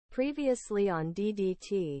Previously on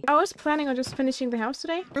DDT. I was planning on just finishing the house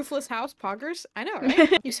today. Roofless house, poggers? I know,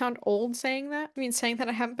 right? You sound old saying that. I mean, saying that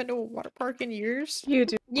I haven't been to a water park in years. You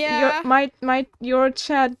do. Yeah. Your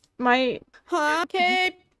chat, Huh?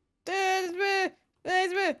 Okay.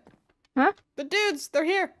 Huh? The dudes, they're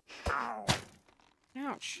here.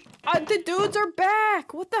 Ouch. The dudes are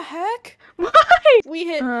back! What the heck? Why? We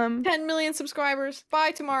hit 10 million subscribers.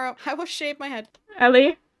 Bye tomorrow. I will shave my head.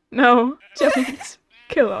 Ellie? No. Don't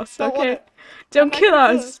kill us, Don't okay? want- Don't kill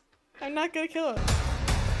us! I'm not gonna kill us.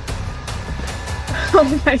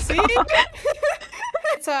 Oh my See? god.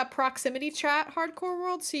 It's a proximity chat hardcore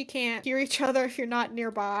world, so you can't hear each other if you're not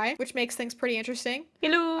nearby, which makes things pretty interesting.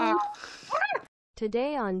 Hello.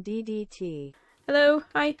 Today on DDT. Hello.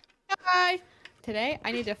 Hi. Hi! Today,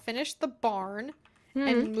 I need to finish the barn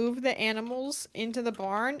and move the animals into the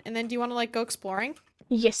barn, and then do you want to, like, go exploring?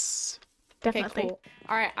 Yes. Definitely. Okay, cool.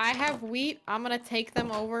 Alright, I have wheat. I'm gonna take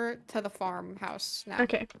them over to the farmhouse now.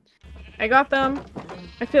 Okay. I got them.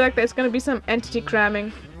 I feel like there's gonna be some entity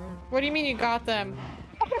cramming. What do you mean you got them?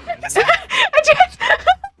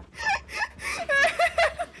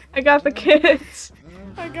 I got the kids.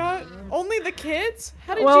 I got only the kids?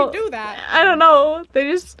 How did Well, you do that? I don't know. They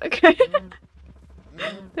just okay.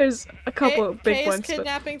 There's a couple big Kay ones. is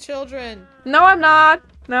kidnapping children. No, I'm not.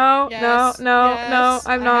 No, Yes, no, yes,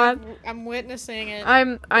 I'm not. I'm witnessing it.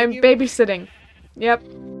 I'm you- babysitting. Yep.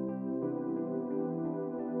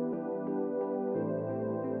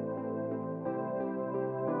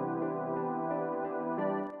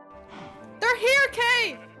 They're here,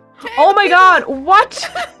 Kay! Kay, Oh the my people- god,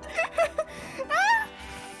 what?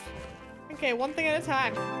 Okay, one thing at a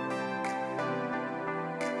time.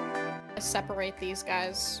 Separate these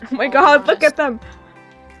guys. Oh my god, look at them.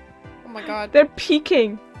 Oh my god. They're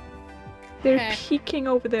peeking. They're Okay. peeking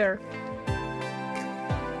over there.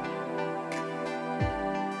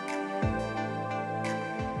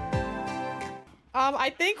 I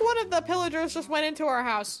think one of the pillagers just went into our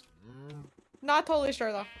house. Not totally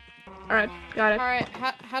sure though. Alright, got it. Alright,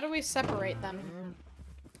 how do we separate them?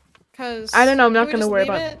 Cause I don't know, I'm not do we gonna just worry leave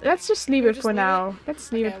about it? Let's just leave we it just for leave now.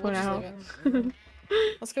 Let's leave Okay, it for we'll just now. leave it.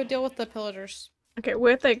 Let's go deal with the pillagers. Okay,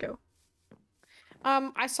 where'd they go?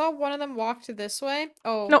 I saw one of them walk to this way.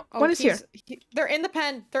 Oh, No, oh, one is here. They're in the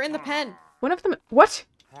pen. They're in the pen. One of them. What?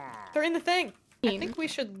 They're in the thing. I Mean. think we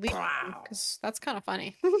should leave them because that's kind of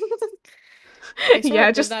funny.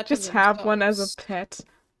 Yeah, did that to just have one as themselves. a pet.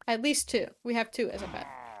 At least two. We have two as a pet.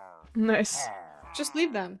 Nice. Just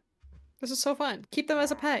leave them. This is so fun. Keep them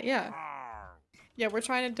as a pet. Yeah. Yeah, we're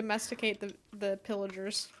trying to domesticate the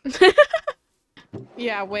pillagers.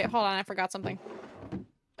 Yeah. Wait. Hold on. I forgot something.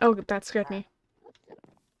 Oh, that scared me.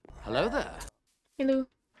 Hello there. Hello.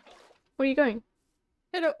 Where are you going?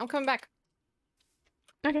 Hello. I'm coming back.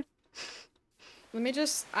 Okay. Let me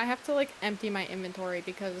just. I have to like empty my inventory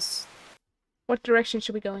because. What direction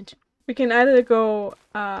should we go into? We can either go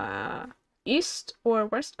east or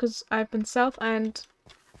west, because I've been south and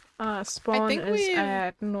spawn think is we've-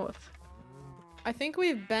 at north. I think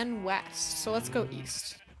we've been west, so let's go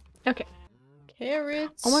east. Okay.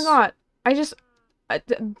 Carrots. Oh my god. I just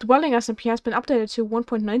dwelling SMP has been updated to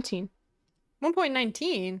 1.19.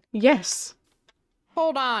 1.19? Yes.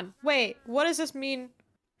 Hold on. Wait, what does this mean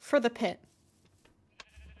for the pit?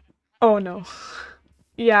 Oh no.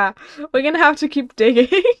 Yeah, we're gonna have to keep digging.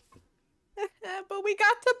 But we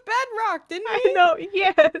got to bedrock, didn't I we? know,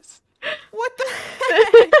 yes. What the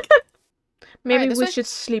heck? Maybe Alright, this we way? should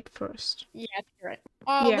sleep first. Yeah, you're right.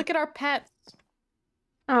 Oh, Yeah. look at our pets.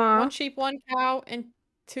 Aw. One sheep, one cow, and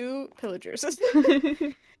two pillagers.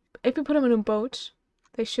 If we put them in a boat,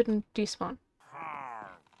 they shouldn't despawn.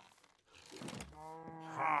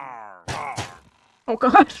 Oh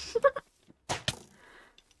god.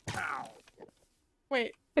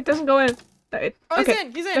 Wait. It doesn't go in. Oh, Okay, he's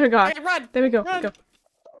in! He's in! there we go. Okay, run! there we go. Run. Go.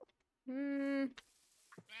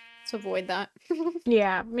 Let's avoid that.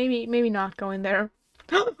 Yeah, maybe not go in there.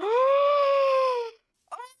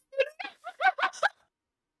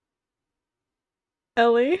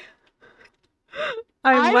 Ellie,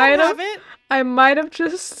 I might don't have have it! I might have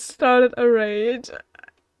just started a raid.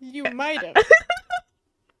 You might have.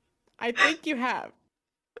 I think you have.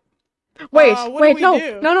 Wait, what do wait, we no,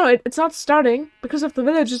 do? no, it's not starting because of the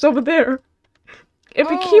villagers over there. If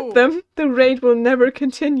we Oh. keep them, the raid will never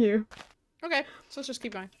continue. Okay, so let's just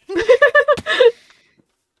keep going.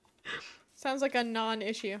 Sounds like a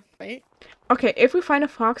non-issue. Wait. Okay, if we find a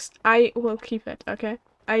fox, I will keep it. Okay,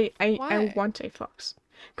 I Why? want a fox,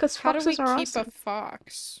 because How do we foxes are keep awesome. a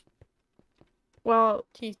fox? Well,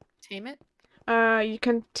 Can you tame it? you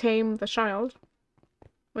can tame the child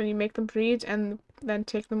when you make them breed, and then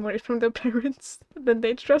take them away from their parents. Then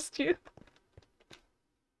they trust you.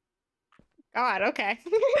 God, okay.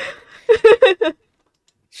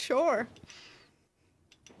 Sure.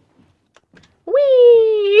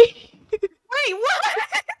 Whee! Wait,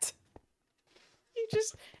 what? You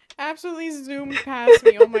just absolutely zoomed past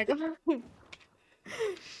me. Oh my god.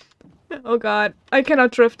 Oh god, I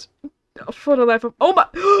cannot drift for the life of— oh my—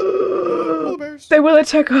 Polar bears. They will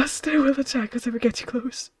attack us. They will attack us if we get too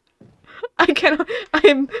close. I cannot—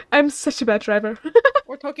 I'm such a bad driver.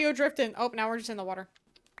 We're Tokyo drifting. Oh, now we're just in the water.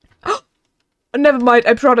 Never mind,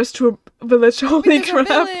 I brought us to a village. Holy Wait, there's crap.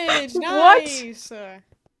 a village. What? Nice. There's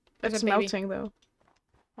It's a baby. melting though.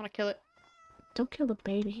 Wanna kill it? Don't kill the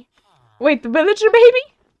baby. Wait, the villager baby?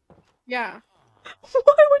 Yeah. Why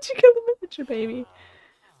would you kill the villager baby?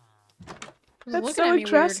 It's That's looking so at me weird.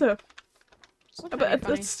 aggressive. It's looking at me But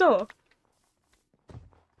funny. it's still—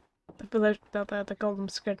 the village— the golem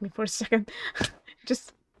scared me for a second.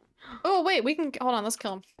 Just Oh wait, we can hold on. Let's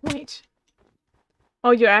kill him. wait.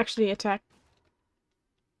 Oh, you're actually attacked.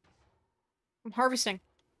 I'm harvesting.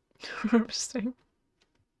 Harvesting.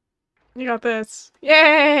 You got this.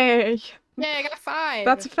 Yay! Yay, I got 5.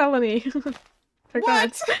 That's a felony.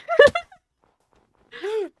 What?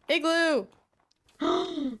 Igloo.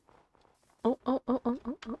 Oh, oh, oh, oh, oh,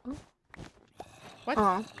 oh, oh. What?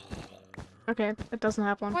 Oh. Okay, it doesn't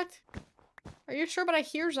have one. What? Are you sure? But I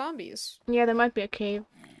hear zombies. Yeah, there might be a cave.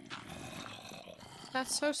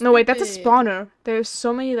 That's so stupid. No, wait, that's a spawner. There's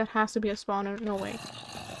so many that has to be a spawner. No way.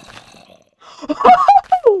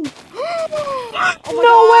 Oh my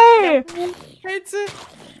No God. way! It's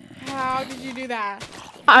how did you do that?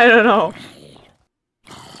 I don't know.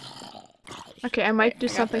 Okay, I might Wait, do I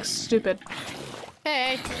got something this. stupid.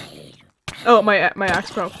 Hey. Oh, my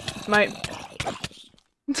axe broke. My—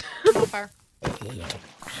 On fire.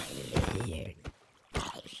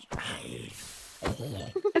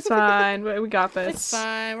 it's fine. We got this. It's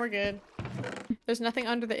fine. We're good. There's nothing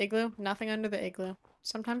under the igloo. Nothing under the igloo.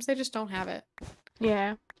 Sometimes they just don't have it.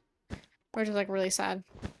 Yeah. Which is like really sad.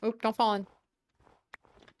 Oop, don't fall in.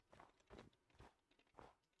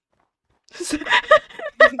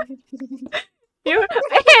 You—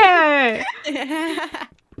 hey!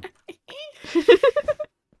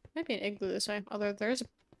 Might be an igloo this way. Although there's a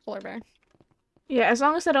polar bear. Yeah, as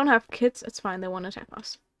long as they don't have kids, it's fine. They won't attack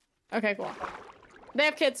us. Okay, cool. They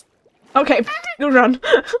have kids. Okay, you run.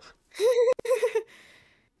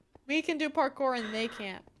 We can do parkour and they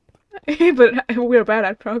can't. But we're bad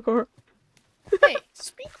at parkour. Hey,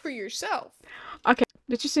 speak for yourself. Okay,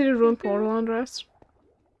 did you see the ruined portal on the rest?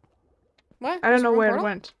 What? I There's don't a know where portal? it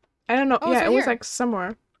went. I don't know. Oh, it's Yeah, right it was here. like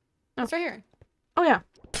somewhere. It's right here. Oh yeah.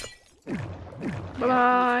 Bye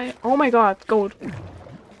bye. Oh my god, gold.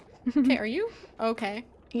 Okay, are you? Okay.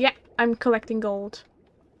 Yeah, I'm collecting gold.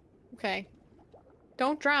 Okay.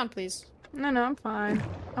 Don't drown, please. No, I'm fine.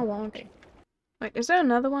 I won't. Okay. Wait, is there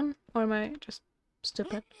another one? Or am I just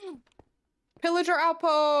stupid? Pillager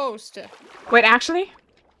outpost! Wait, actually?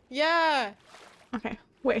 Yeah! Okay,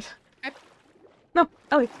 wait. I- No,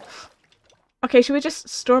 Ellie. Okay, should we just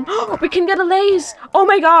storm? We can get a laze! Oh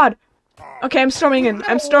my god! Okay, I'm storming in.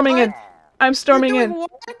 I'm storming in. I'm storming You're in. doing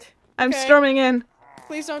what? I'm Okay. storming in.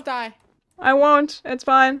 Please don't die. I won't. It's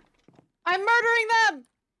fine. I'm murdering them!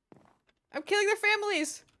 I'm killing their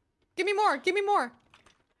families! Give me more! Give me more!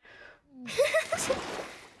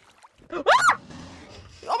 Oh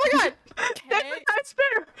my god! That's Okay. a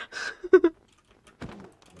spear!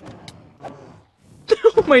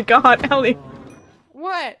 Oh my god, Ellie.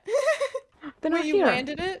 What? They're not Wait, you here.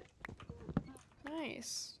 landed it?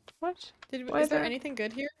 Nice. What? Did Why is there there- anything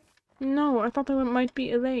good here? No, I thought there might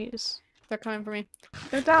be a laze. They're coming for me.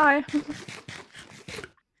 They die.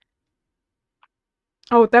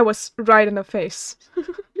 Oh, that was right in the face. Do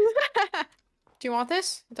you want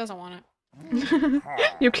this? It doesn't want it.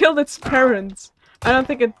 You killed its parents. I don't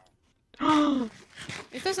think it.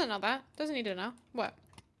 It doesn't know that. Doesn't need to know. What?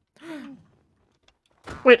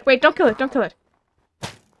 Wait, don't kill it, don't kill it.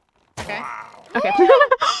 Okay. Okay.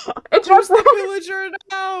 It's Where's not. the villager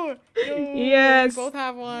now? No, Yes. We both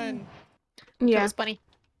have one. Kill Yeah. this bunny.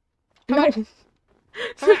 No. Come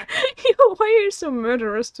here. Why are you so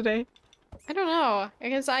murderous today? I don't know. I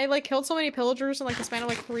guess I like killed so many pillagers in like the span of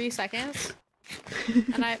like 3 seconds.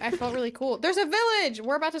 And I felt really cool. There's a village!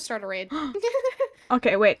 We're about to start a raid.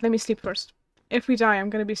 Okay, wait, let me sleep first. If we die, I'm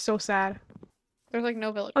gonna be so sad. There's like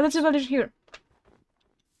no village. Oh, there's a village here.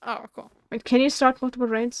 Oh, cool. Wait, can you start multiple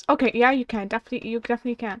raids? Okay, yeah, you can. Definitely, you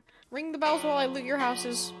definitely can. Ring the bells while I loot your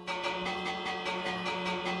houses.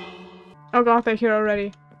 Oh god, they're here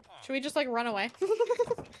already. Should we just like run away?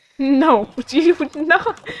 No, you would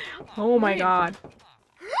not. Oh my Wait. god.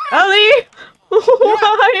 Ellie!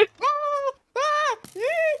 Why?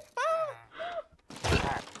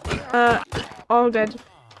 All dead.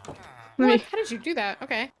 Let me. What? How did you do that?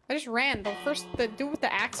 Okay. I just ran. The dude with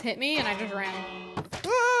the axe hit me and I just ran.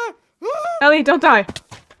 Ellie, don't die.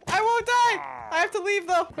 I won't die! I have to leave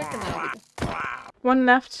though. Quick and then. One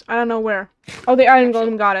left. I don't know where. Oh, the iron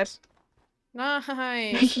golem got it.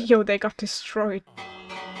 Nice. Yo, they got destroyed.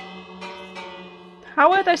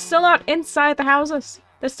 How are they still not inside the houses?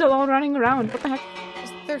 They're still all running around. What the heck?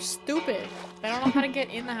 They're stupid. They don't know how to get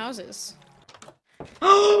in the houses.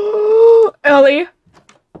 Ellie,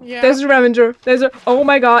 Yeah. there's a Ravager. There's a. Oh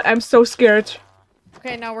my god, I'm so scared.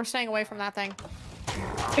 Okay, no, we're staying away from that thing.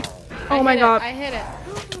 Oh my god. I hit it.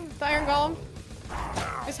 The iron golem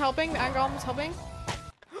is helping. The iron golem is helping.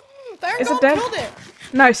 The iron Is it golem dead? killed it.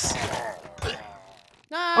 Nice.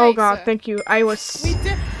 Nice. Oh god, thank you. I was. We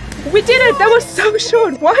did. We did it! That was so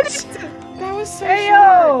short! What? That was so Hey, short.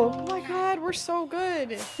 yo! Oh my god, we're so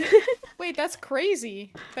good. Wait, that's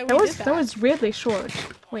crazy. That That was weirdly short.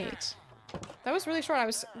 Wait. That was really short.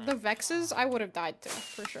 The Vexes, I would have died to,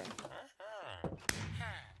 for sure.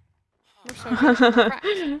 We're so good. Crap.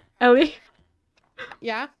 Ellie,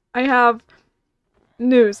 Yeah? I have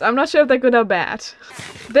news. I'm not sure if they're good or bad.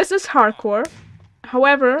 This is hardcore.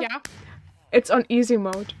 However, Yeah? it's on easy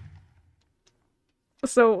mode.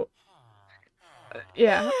 So,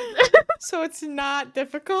 yeah. So it's not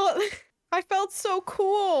difficult? I felt so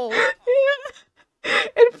cool.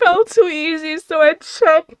 It felt too easy, so I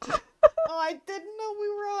checked. Oh, I didn't know we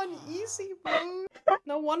were on easy mode.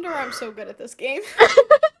 No wonder I'm so good at this game.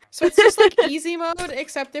 So it's just like easy mode,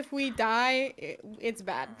 except if we die, it's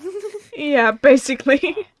bad. Yeah,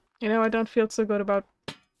 basically. You know, I don't feel so good about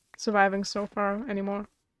surviving so far anymore.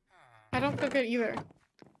 I don't feel good either.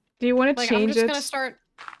 Do you want to Like, I'm change just it? gonna start...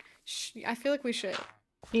 I feel like we should.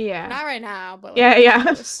 Yeah. Not right now, but like, Yeah, yeah.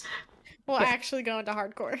 we'll Yeah. actually go into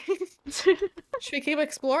hardcore. Should we keep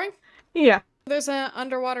exploring? Yeah. There's an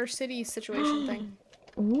underwater city situation thing.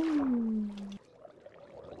 Ooh.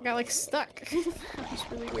 I got like stuck. That was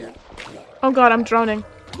really weird. Oh god, I'm drowning.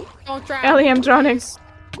 Don't drown. Ellie, I'm drowning.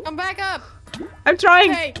 Come back up. I'm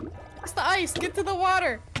trying. Hey, it's the ice. Get to the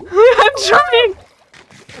water. I'm drowning.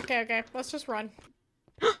 Okay, okay. Let's just run.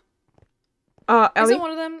 Is Ellie, it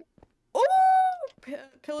one of them? Ooh!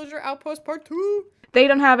 Pillager Outpost Part 2. they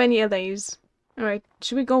don't have any LAs. Alright,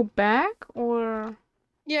 should we go back or?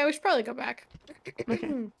 Yeah, we should probably go back.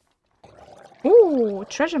 Okay. Ooh,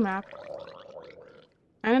 treasure map.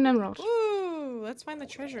 And an emerald. Ooh, let's find the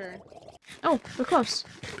treasure. Oh, we're close.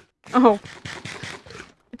 Oh.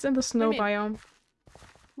 It's in the snow What do you biome.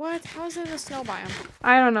 What? How is it in the snow biome?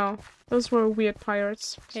 I don't know. Those were weird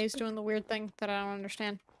pirates. Okay, he's doing the weird thing that I don't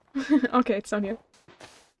understand. Okay, it's on you.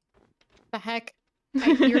 The heck?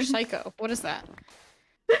 You're psycho. What is that?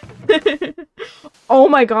 Oh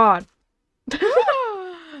my god.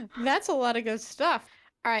 That's a lot of good stuff.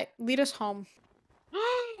 Alright, lead us home.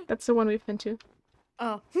 That's the one we've been to.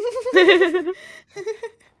 Oh.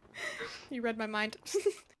 You read my mind.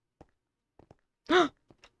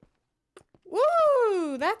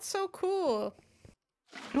 Woo! That's so cool.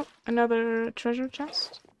 Oh, another treasure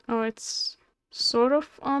chest. Oh, it's sort of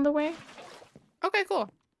on the way. Okay,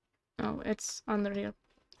 cool. Oh, it's on the rear.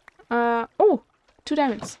 Oh! 2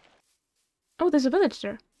 diamonds. Oh, there's a village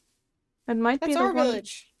there. That might be That's the our one.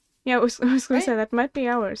 village. Yeah, I was gonna Right? say that might be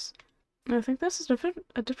ours. I think this is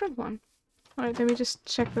a different one. Alright, let me just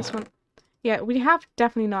check this one. Yeah, we have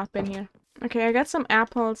definitely not been here. Okay, I got some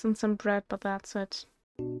apples and some bread, but that's it.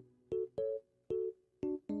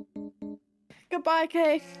 Goodbye,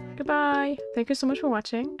 Kay. Goodbye. Thank you so much for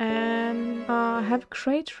watching, and have a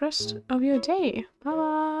great rest of your day. Bye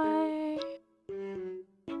bye.